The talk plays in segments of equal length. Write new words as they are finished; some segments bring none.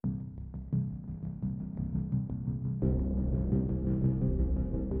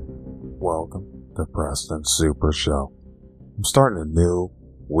Welcome to Preston Super Show. I'm starting a new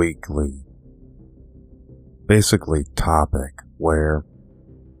weekly, basically topic where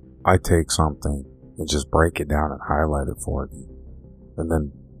I take something and just break it down and highlight it for you and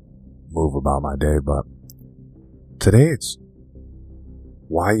then move about my day. But today it's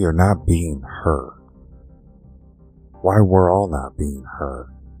why you're not being heard. Why we're all not being heard.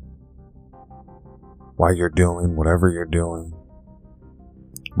 Why you're doing whatever you're doing,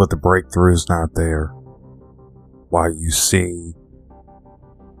 but the breakthrough's not there. Why you see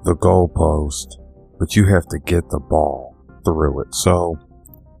the goalpost, but you have to get the ball through it. So,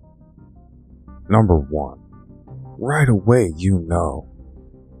 number one, right away you know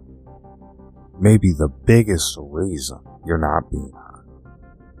maybe the biggest reason you're not being heard,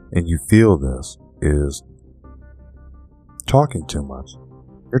 and you feel this, is talking too much.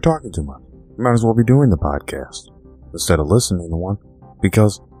 You're talking too much. You might as well be doing the podcast instead of listening to one,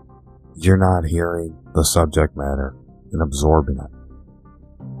 because you're not hearing the subject matter and absorbing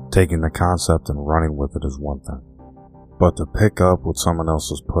it. Taking the concept and running with it is one thing, but to pick up what someone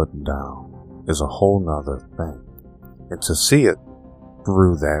else is putting down is a whole nother thing, and to see it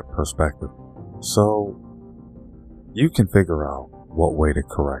through that perspective. So you can figure out what way to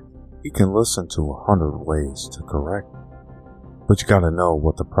correct it. You can listen to 100 ways to correct it, but you gotta know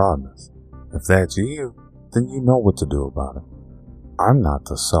what the problem is. If that's you, then you know what to do about it. I'm not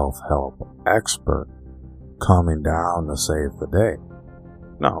the self-help expert coming down to save the day.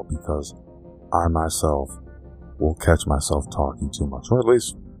 No, because I myself will catch myself talking too much, or at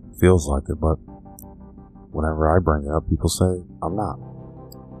least feels like it, but whenever I bring it up, people say I'm not.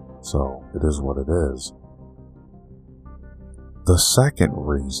 So it is what it is. The second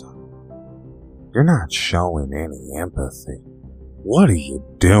reason, you're not showing any empathy. What are you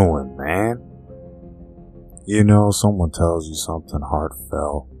doing, man? You know, someone tells you something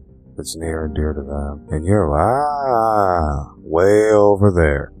heartfelt that's near and dear to them, and you're like, way over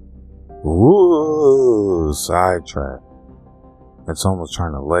there. Ooh, sidetrack. And someone's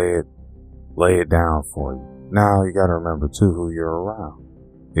trying to lay it down for you. Now, you gotta remember, too, who you're around.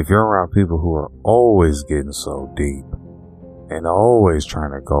 If you're around people who are always getting so deep and always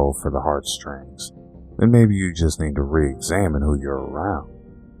trying to go for the heartstrings, then maybe you just need to re-examine who you're around.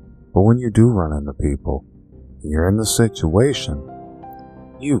 But when you do run into people, you're in the situation,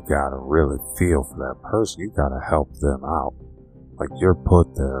 you gotta really feel for that person. You gotta help them out. Like, you're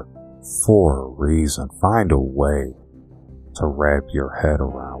put there for a reason. Find a way to wrap your head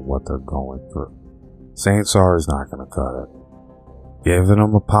around what they're going through. Saying sorry is not gonna cut it. Giving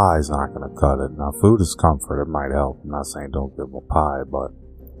them a pie is not gonna cut it. Now, food is comfort. It might help. I'm not saying don't give them a pie, but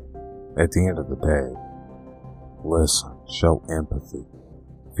at the end of the day, listen, show empathy,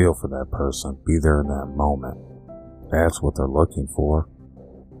 feel for that person, be there in that moment. That's what they're looking for.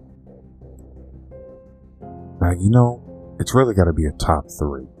 Now, you know, it's really got to be a top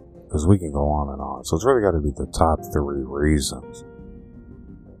three, because we can go on and on. So it's really got to be the top three reasons.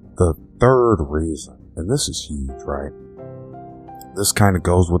 The third reason, and this is huge, right? This kind of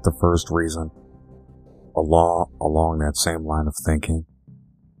goes with the first reason, along that same line of thinking.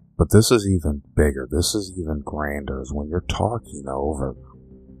 But this is even bigger. This is even grander, is when you're talking over them.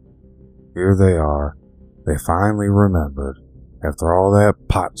 Here they are. They finally remembered. After all that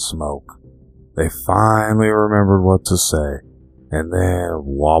pot smoke, they finally remembered what to say. And then,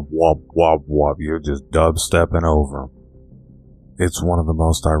 wop, wop, wop, wop, you're just dubstepping over them. It's one of the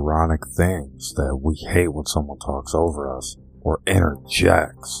most ironic things that we hate when someone talks over us or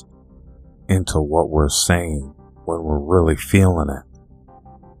interjects into what we're saying when we're really feeling it.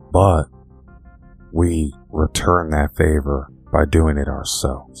 But we return that favor by doing it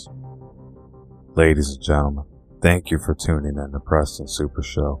ourselves. Ladies and gentlemen, thank you for tuning in to Preston Super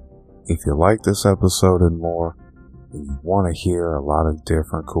Show. If you like this episode and more, and you want to hear a lot of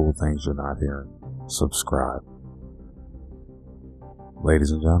different cool things you're not hearing, subscribe.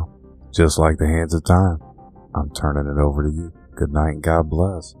 Ladies and gentlemen, just like the hands of time, I'm turning it over to you. Good night and God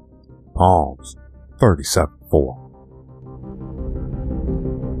bless. Palms 37-4.